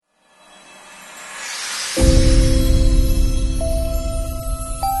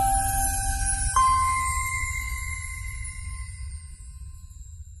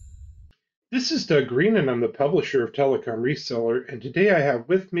This is Doug Green, and I'm the publisher of Telecom Reseller. And today I have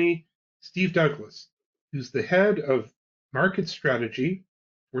with me Steve Douglas, who's the head of market strategy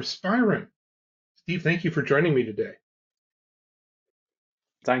for Spirent. Steve, thank you for joining me today.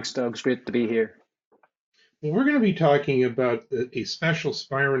 Thanks, Doug. It's great to be here. Well, we're going to be talking about a special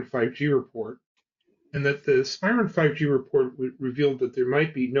Spirent 5G report, and that the Spirent 5G report revealed that there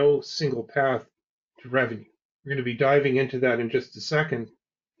might be no single path to revenue. We're going to be diving into that in just a second.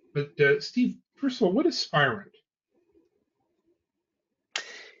 But Steve, first of all, what is Spirent?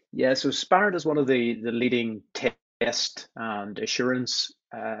 Yeah, so Spirent is one of the leading test and assurance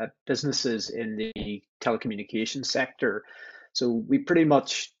businesses in the telecommunications sector. So we pretty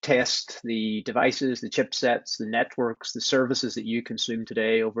much test the devices, the chipsets, the networks, the services that you consume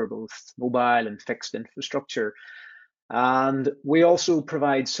today over both mobile and fixed infrastructure. And we also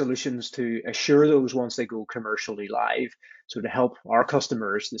provide solutions to assure those once they go commercially live. So to help our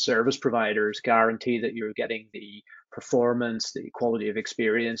customers, the service providers, guarantee that you're getting the performance, the quality of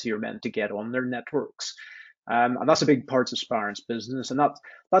experience you're meant to get on their networks. And that's a big part of Spirent's business. And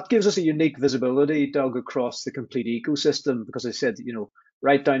that gives us a unique visibility, Doug, across the complete ecosystem, because I said,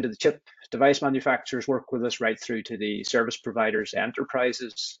 right down to the chip device manufacturers work with us right through to the service providers,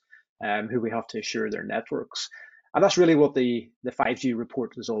 enterprises, who we have to assure their networks. And that's really what the 5G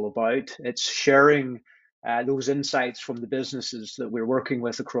report is all about. It's sharing those insights from the businesses that we're working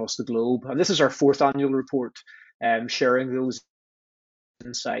with across the globe. And this is our fourth annual report, sharing those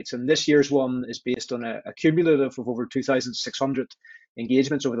insights. And this year's one is based on a cumulative of over 2,600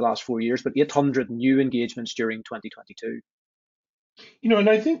 engagements over the last 4 years, but 800 new engagements during 2022. And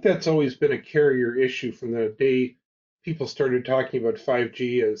I think that's always been a carrier issue from the day people started talking about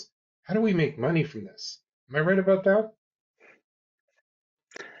 5G as how do we make money from this? Am I right about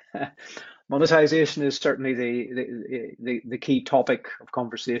that? Monetization is certainly the key topic of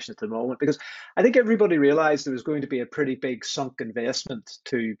conversation at the moment, because I think everybody realized there was going to be a pretty big sunk investment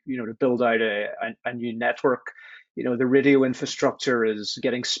to build out a new network. The radio infrastructure is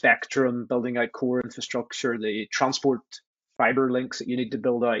getting spectrum, building out core infrastructure, the transport fiber links that you need to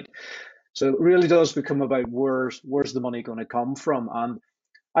build out. So it really does become about where's the money going to come from. And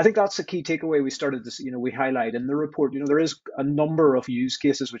I think that's a key takeaway we started this, we highlight in the report. There is a number of use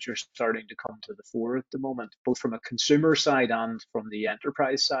cases which are starting to come to the fore at the moment, both from a consumer side and from the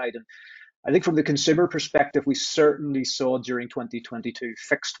enterprise side. And I think from the consumer perspective, we certainly saw during 2022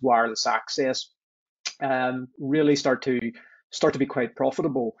 fixed wireless access really start to be quite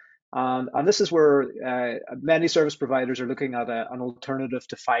profitable. And this is where many service providers are looking at an alternative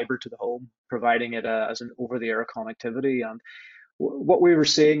to fiber to the home, providing it as an over-the-air connectivity. And what we were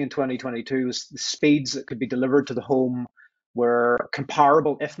seeing in 2022 is the speeds that could be delivered to the home were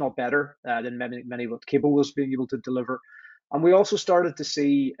comparable, if not better, than many what cable was being able to deliver. And we also started to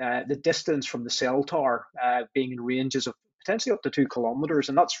see the distance from the cell tower being in ranges of potentially up to 2 kilometers.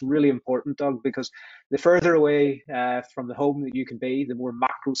 And that's really important, Doug, because the further away from the home that you can be, the more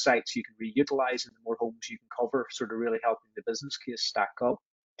macro sites you can reutilize and the more homes you can cover, sort of really helping the business case stack up.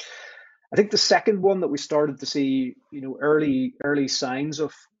 I think the second one that we started to see, early signs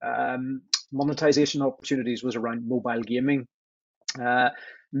of monetization opportunities was around mobile gaming. Uh,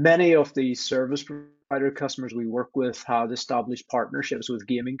 Many of the service provider customers we work with have established partnerships with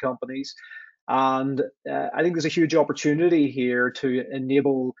gaming companies, and I think there's a huge opportunity here to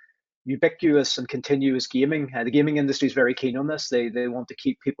enable ubiquitous and continuous gaming. The gaming industry is very keen on this. They want to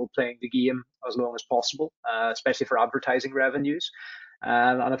keep people playing the game as long as possible, especially for advertising revenues.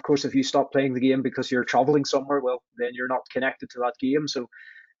 And of course, if you stop playing the game because you're traveling somewhere, well, then you're not connected to that game. So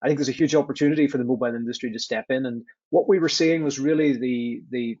I think there's a huge opportunity for the mobile industry to step in. And what we were seeing was really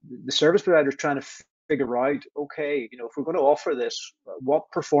the service providers trying to figure out, okay, if we're going to offer this, what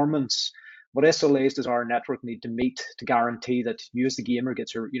performance, what SLAs does our network need to meet to guarantee that you as the gamer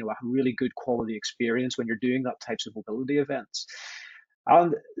gets a really good quality experience when you're doing that types of mobility events.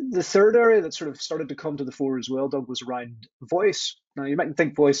 And the third area that sort of started to come to the fore as well, Doug, was around voice. Now you might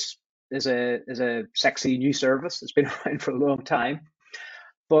think voice is a sexy new service that's been around for a long time.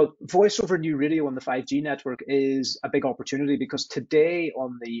 But voice over new radio on the 5G network is a big opportunity, because today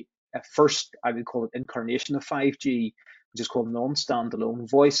on the first, I would call it, incarnation of 5G, which is called non-standalone,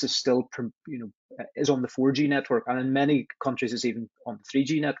 voice is still, is on the 4G network, and in many countries is even on the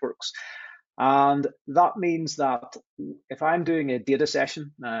 3G networks. And that means that if I'm doing a data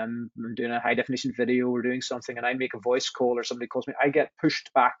session, I'm doing a high definition video or doing something, and I make a voice call or somebody calls me, I get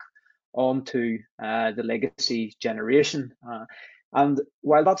pushed back onto the legacy generation. And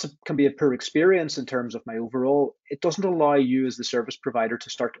while that can be a poor experience in terms of my overall, it doesn't allow you as the service provider to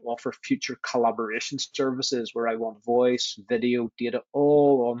start to offer future collaboration services where I want voice, video, data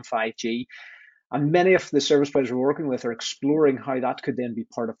all on 5G. And many of the service providers we're working with are exploring how that could then be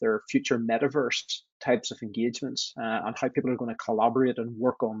part of their future metaverse types of engagements and how people are going to collaborate and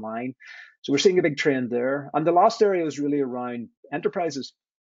work online. So we're seeing a big trend there. And the last area is really around enterprises,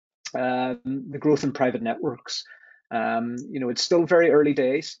 the growth in private networks. It's still very early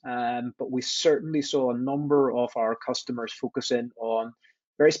days, but we certainly saw a number of our customers focus in on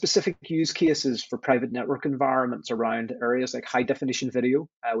very specific use cases for private network environments around areas like high definition video,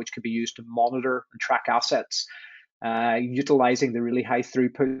 which could be used to monitor and track assets, utilizing the really high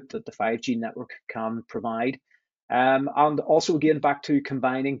throughput that the 5G network can provide. And also, again, back to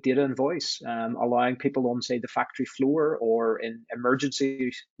combining data and voice, allowing people on, say, the factory floor or in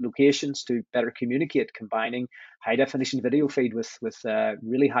emergency locations to better communicate, combining high definition video feed with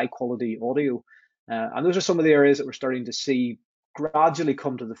really high quality audio. And those are some of the areas that we're starting to see gradually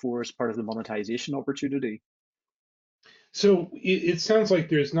come to the fore as part of the monetization opportunity. So it sounds like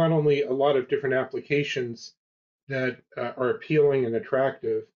there's not only a lot of different applications that are appealing and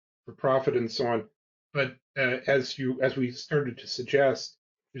attractive for profit and so on, but as we started to suggest,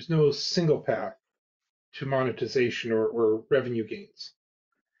 there's no single path to monetization or revenue gains.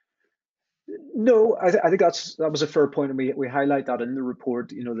 No, I think that was a fair point, and we highlight that in the report.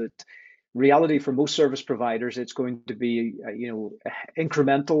 That reality for most service providers, it's going to be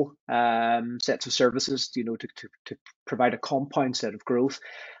incremental sets of services, to provide a compound set of growth,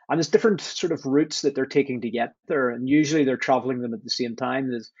 and there's different sort of routes that they're taking to get there, and usually they're traveling them at the same time.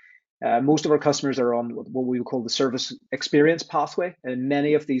 There's most of our customers are on what we would call the service experience pathway, and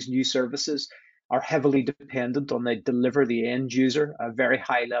many of these new services are heavily dependent on they deliver the end user a very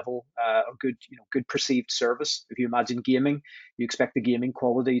high level of good perceived service. If you imagine gaming, you expect the gaming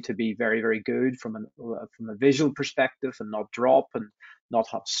quality to be very, very good from a visual perspective and not drop and not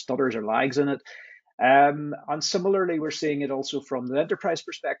have stutters or lags in it. And similarly, we're seeing it also from the enterprise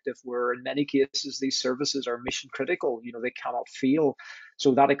perspective, where in many cases these services are mission critical. They cannot fail.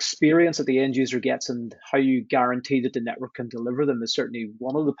 So that experience that the end user gets and how you guarantee that the network can deliver them is certainly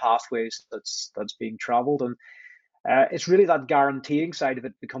one of the pathways that's being traveled. And it's really that guaranteeing side of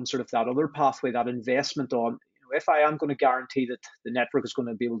it becomes sort of that other pathway, that investment on, if I am going to guarantee that the network is going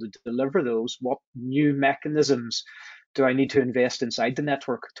to be able to deliver those, what new mechanisms do I need to invest inside the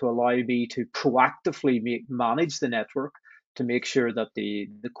network to allow me to proactively manage the network to make sure that the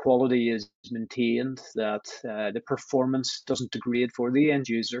quality is maintained, that the performance doesn't degrade for the end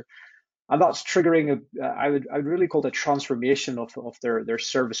user, and that's triggering I would really call it a transformation of their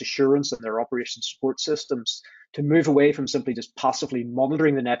service assurance and their operation support systems to move away from simply just passively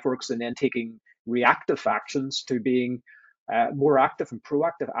monitoring the networks and then taking reactive actions to being more active and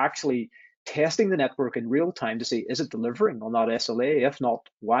proactive, actually testing the network in real time to see, is it delivering on that SLA? If not,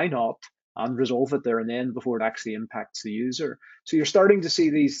 why not? And resolve it there and then before it actually impacts the user. So you're starting to see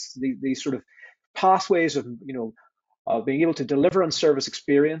these sort of pathways of being able to deliver on service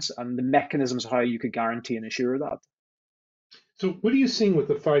experience and the mechanisms how you could guarantee and assure that. So what are you seeing with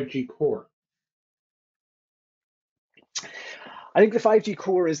the 5G core? I think the 5G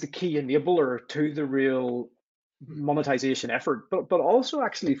core is the key enabler to the real monetization effort, but also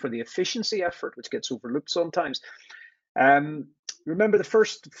actually for the efficiency effort, which gets overlooked sometimes. Remember, the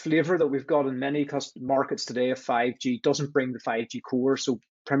first flavor that we've got in many markets today of 5G doesn't bring the 5G core. So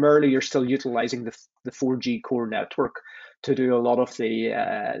primarily, you're still utilizing the 4G core network to do a lot of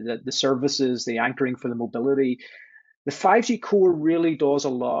the services, the anchoring for the mobility. The 5G core really does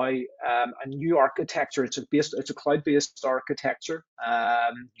allow a new architecture. It's a cloud-based architecture,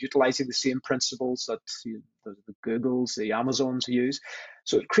 utilizing the same principles that the Googles, the Amazons use.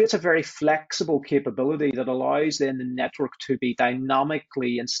 So it creates a very flexible capability that allows then the network to be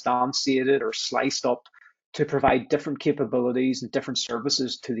dynamically instantiated or sliced up to provide different capabilities and different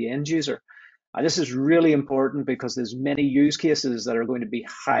services to the end user. And this is really important because there's many use cases that are going to be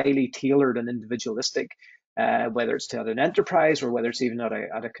highly tailored and individualistic, whether it's to an enterprise or whether it's even at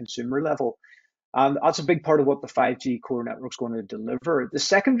a consumer level. And that's a big part of what the 5G core network is going to deliver. The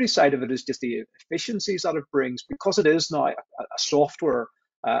secondary side of it is just the efficiencies that it brings. Because it is now a software,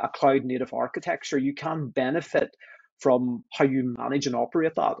 a cloud native architecture, you can benefit from how you manage and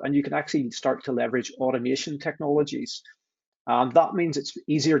operate that. And you can actually start to leverage automation technologies. And that means it's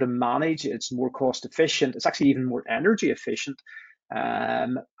easier to manage, it's more cost efficient, it's actually even more energy efficient.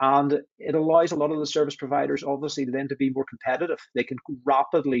 And it allows a lot of the service providers, obviously, then to be more competitive. They can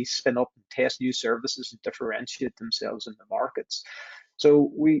rapidly spin up and test new services and differentiate themselves in the markets. So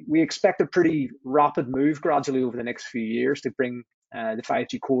we expect a pretty rapid move gradually over the next few years to bring the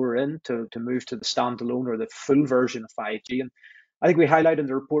 5G core in to move to the standalone or the full version of 5G. And I think we highlighted in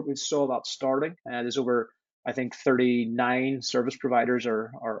the report we saw that starting. There's over I think 39 service providers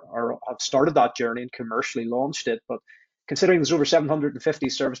have started that journey and commercially launched it. But considering there's over 750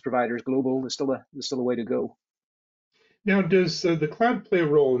 service providers global, there's still a way to go. Now, does the cloud play a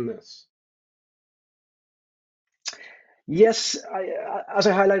role in this? Yes, as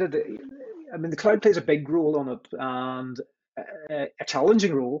I highlighted, I mean, the cloud plays a big role on it, and a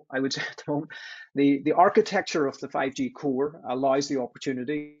challenging role, I would say at the moment. The architecture of the 5G core allows the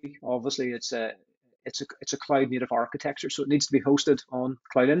opportunity. Obviously, it's a cloud native architecture, so it needs to be hosted on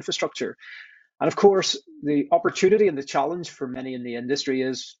cloud infrastructure. And of course, the opportunity and the challenge for many in the industry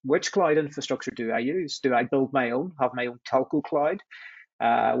is, which cloud infrastructure do I use? Do I build my own, have my own telco cloud?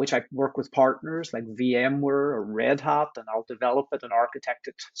 Which I work with partners like VMware or Red Hat, and I'll develop it and architect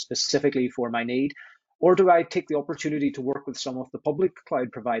it specifically for my need. Or do I take the opportunity to work with some of the public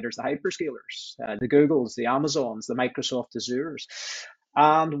cloud providers, the hyperscalers, the Googles, the Amazons, the Microsoft Azures?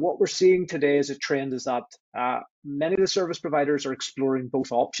 And what we're seeing today as a trend is that many of the service providers are exploring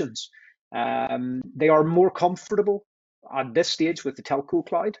both options. They are more comfortable at this stage with the telco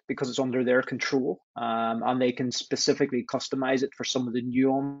cloud because it's under their control, and they can specifically customize it for some of the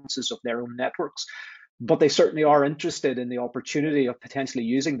nuances of their own networks. But they certainly are interested in the opportunity of potentially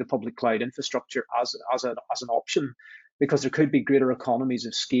using the public cloud infrastructure as an option, because there could be greater economies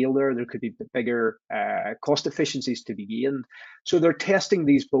of scale there. There could be bigger cost efficiencies to be gained. So they're testing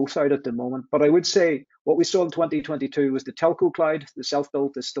these both out at the moment. But I would say what we saw in 2022 was the telco cloud, the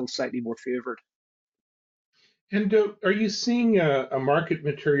self-built, is still slightly more favored. And are you seeing a market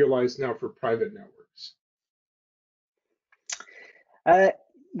materialize now for private networks? Uh,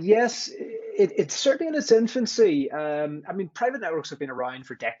 yes, it's certainly in its infancy. I mean, private networks have been around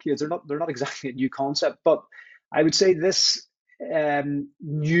for decades. They're not exactly a new concept, but I would say this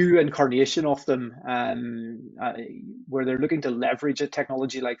new incarnation of them, where they're looking to leverage a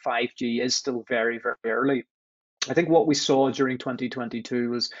technology like 5G, is still very, very early. I think what we saw during 2022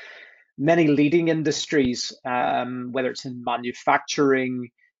 was many leading industries, whether it's in manufacturing,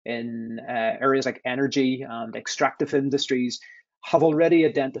 in areas like energy and extractive industries, have already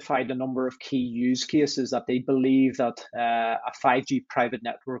identified a number of key use cases that they believe that a 5G private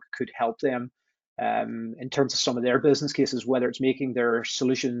network could help them in terms of some of their business cases, whether it's making their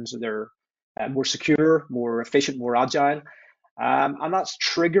solutions more secure, more efficient, more agile. And that's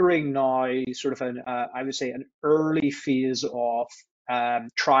triggering now sort of I would say, an early phase of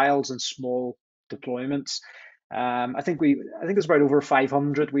trials and small deployments. I think there's about over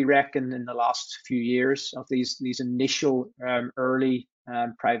 500, we reckon, in the last few years of these initial early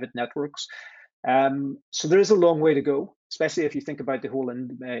private networks. So there is a long way to go, especially if you think about the whole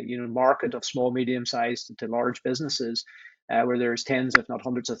market of small, medium-sized to large businesses, where there's tens, if not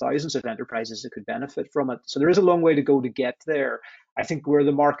hundreds of thousands of enterprises that could benefit from it. So there is a long way to go to get there. I think where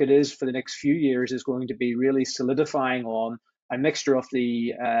the market is for the next few years is going to be really solidifying on a mixture of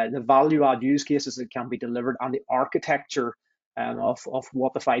the value add use cases that can be delivered and the architecture of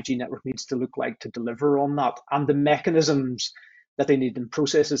what the 5G network needs to look like to deliver on that, and the mechanisms that they need and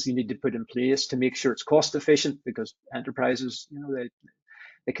processes you need to put in place to make sure it's cost efficient, because enterprises,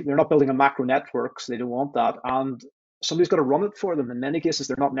 they're not building a macro network, so they don't want that. And somebody's got to run it for them. In many cases,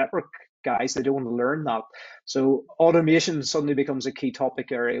 they're not network guys. They don't want to learn that. So automation suddenly becomes a key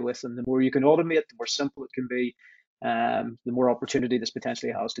topic area with them. The more you can automate, the more simple it can be, the more opportunity this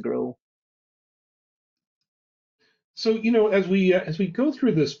potentially has to grow. So, as we go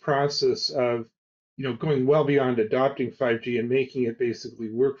through this process of, going well beyond adopting 5G and making it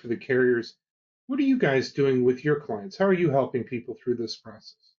basically work for the carriers, what are you guys doing with your clients? How are you helping people through this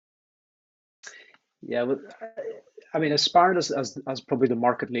process? Yeah, well, I mean, Aspirant as probably the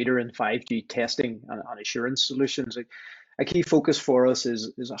market leader in 5G testing and assurance solutions, a key focus for us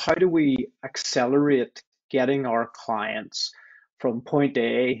is how do we accelerate getting our clients from point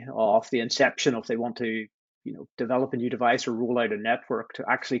A of the inception of they want to develop a new device or roll out a network to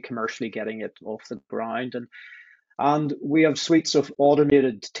actually commercially getting it off the ground. And we have suites of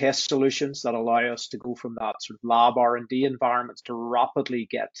automated test solutions that allow us to go from that sort of lab R&D environments to rapidly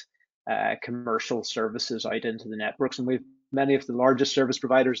get commercial services out into the networks. And we've many of the largest service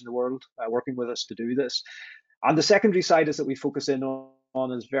providers in the world working with us to do this. And the secondary side is that we focus in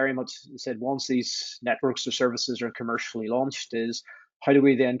on is very much said, once these networks or services are commercially launched, is how do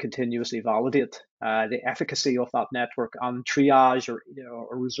we then continuously validate the efficacy of that network and triage or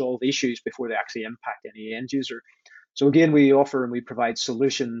resolve issues before they actually impact any end user. So again, we offer and we provide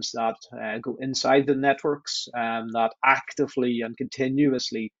solutions that go inside the networks, that actively and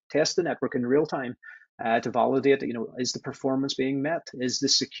continuously test the network in real time to validate, is the performance being met? Is the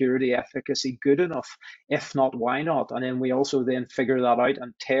security efficacy good enough? If not, why not? And then we also then figure that out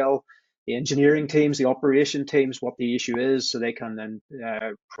and tell the engineering teams, the operation teams, what the issue is, so they can then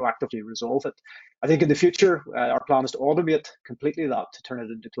proactively resolve it. I think in the future, our plan is to automate completely that, to turn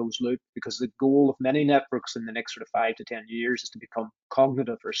it into closed loop, because the goal of many networks in the next sort of 5 to 10 years is to become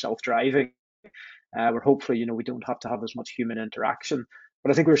cognitive or self-driving, where hopefully, we don't have to have as much human interaction.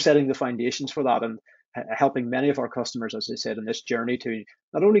 But I think we're setting the foundations for that, and helping many of our customers, as I said, in this journey to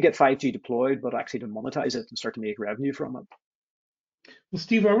not only get 5G deployed, but actually to monetize it and start to make revenue from it. Well,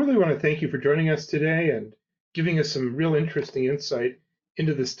 Steve, I really want to thank you for joining us today and giving us some real interesting insight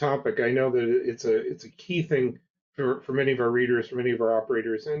into this topic. I know that it's a key thing for many of our readers, for many of our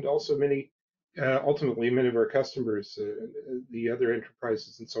operators, and also many ultimately many of our customers, the other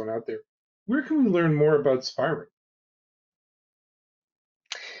enterprises and so on out there. Where can we learn more about Spirent?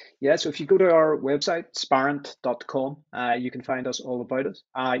 Yeah, so if you go to our website, spirent.com, you can find us all about it.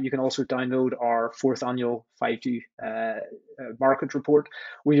 You can also download our fourth annual 5G market report,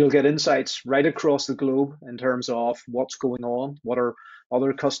 where you'll get insights right across the globe in terms of what's going on, what are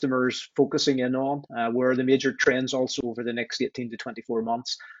other customers focusing in on, where are the major trends also over the next 18 to 24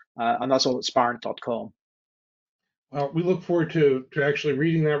 months. And that's all at spirent.com. Well, we look forward to actually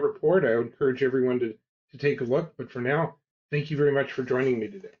reading that report. I would encourage everyone to take a look. But for now, thank you very much for joining me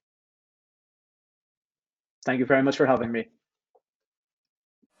today. Thank you very much for having me.